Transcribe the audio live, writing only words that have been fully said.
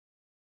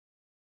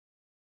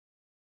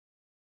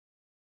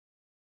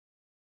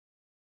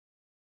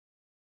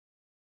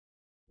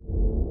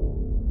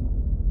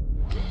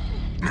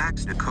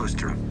Max de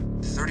Coaster,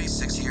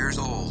 36 years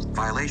old.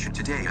 Violation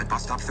today at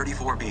bus stop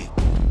 34B.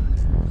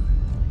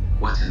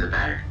 What's in the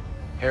bag?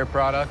 Hair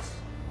products,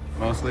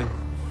 mostly.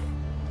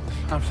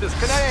 I'm just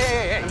gonna,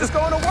 hey, just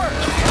going to work.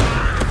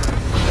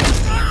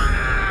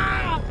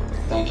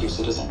 Thank you,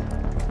 citizen.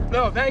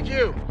 No, thank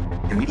you.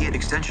 Immediate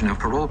extension of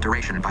parole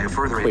duration by a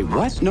further 8 Wait,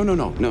 months. what?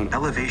 No.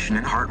 Elevation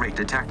in heart rate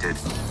detected.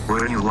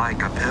 Would you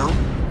like a pill?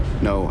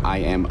 No, I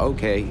am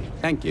okay.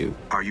 Thank you.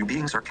 Are you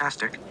being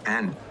sarcastic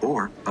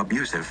and/or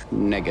abusive?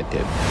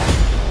 Negative.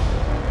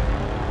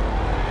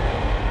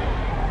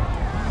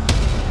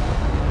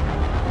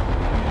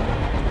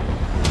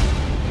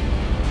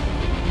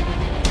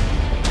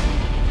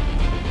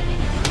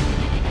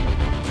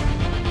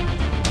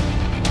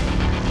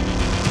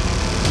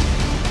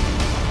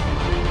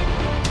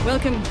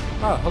 Welcome.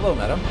 Oh, hello,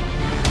 madam.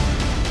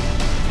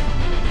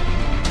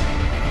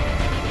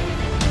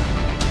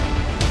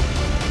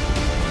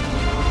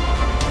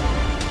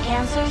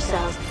 Cancer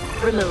cells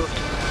removed.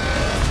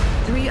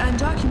 3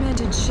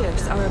 undocumented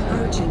ships are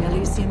approaching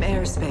Elysium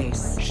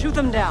airspace. Shoot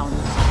them down.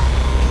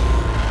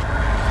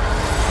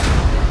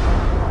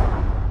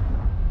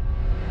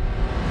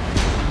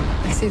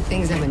 I see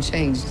things haven't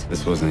changed.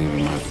 This wasn't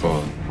even my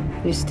fault.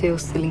 You're still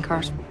stealing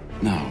cars?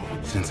 No.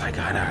 Since I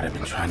got out, I've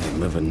been trying to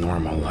live a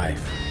normal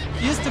life.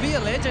 Used to be a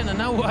legend, and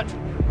now what?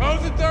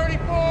 Rosa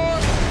 34!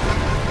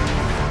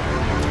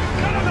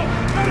 No!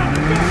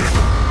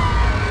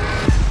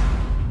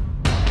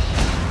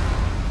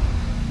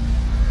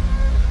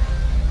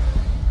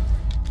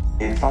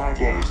 In 5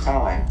 days'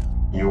 time,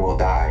 you will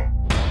die.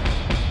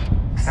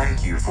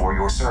 Thank you for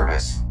your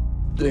service.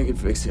 They can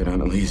fix it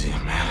on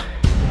Elysium, man.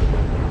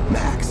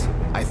 Max,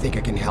 I think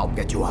I can help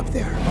get you up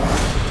there.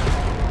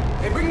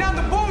 Hey, bring down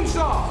the bone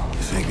saw!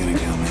 This ain't gonna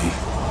kill me.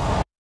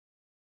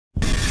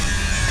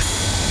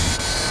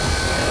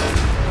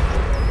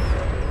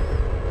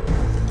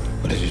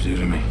 What did you do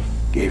to me?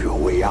 Gave you a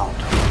way out.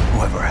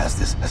 Whoever has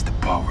this has the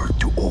power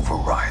to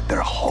override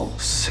their whole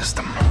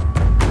system.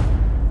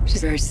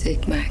 She's very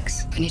sick,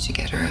 Max. I need to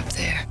get her up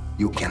there.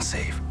 You can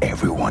save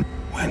everyone.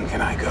 When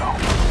can I go?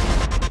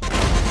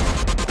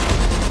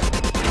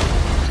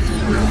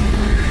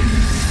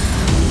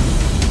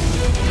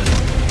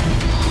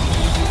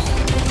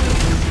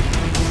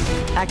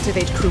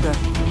 Activate Kruger.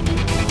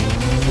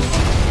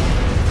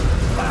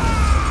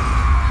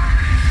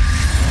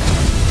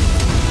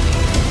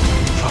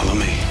 Follow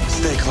me.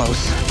 Stay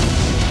close.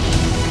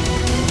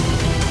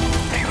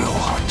 They will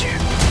hunt you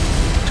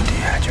to the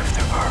edge of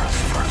the earth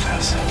for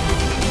this.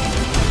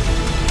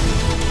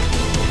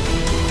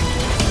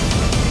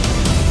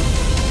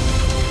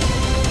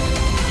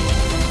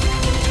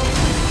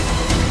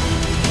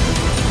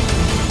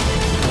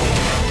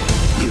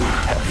 You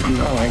have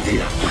no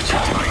idea what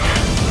you're doing.